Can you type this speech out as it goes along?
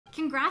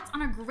Congrats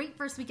on a great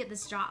first week at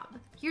this job.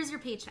 Here's your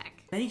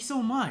paycheck. Thanks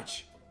so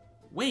much.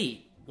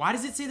 Wait, why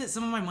does it say that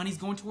some of my money's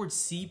going towards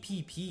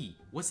CPP?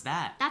 What's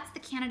that? That's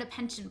the Canada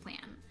Pension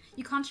Plan.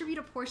 You contribute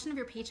a portion of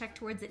your paycheck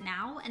towards it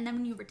now, and then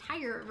when you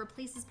retire, it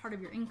replaces part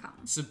of your income.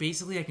 So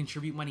basically I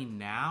contribute money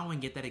now and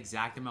get that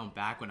exact amount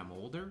back when I'm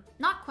older?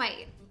 Not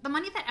quite. The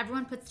money that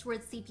everyone puts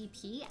towards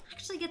CPP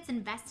actually gets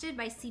invested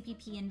by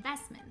CPP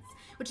Investments,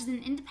 which is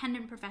an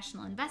independent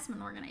professional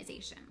investment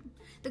organization.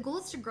 The goal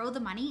is to grow the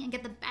money and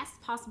get the best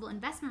possible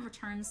investment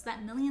returns so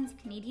that millions of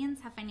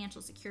Canadians have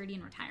financial security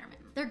in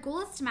retirement. Their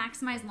goal is to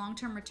maximize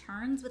long-term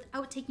returns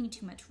without taking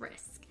too much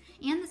risk.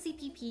 And the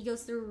CPP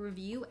goes through a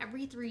review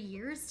every 3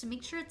 years to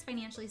make sure it's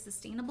financially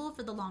sustainable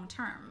for the long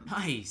term.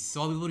 Nice,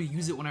 so I'll be able to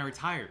use it when I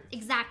retire.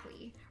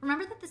 Exactly.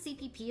 Remember that the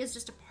CPP is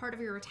just a part of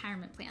your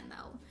retirement plan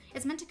though.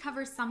 It's meant to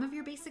cover some of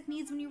your basic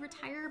needs when you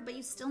retire, but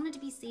you still need to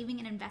be saving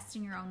and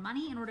investing your own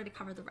money in order to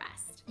cover the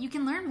rest. You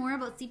can learn more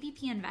about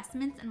CPP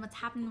investments and what's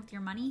happening with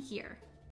your money here.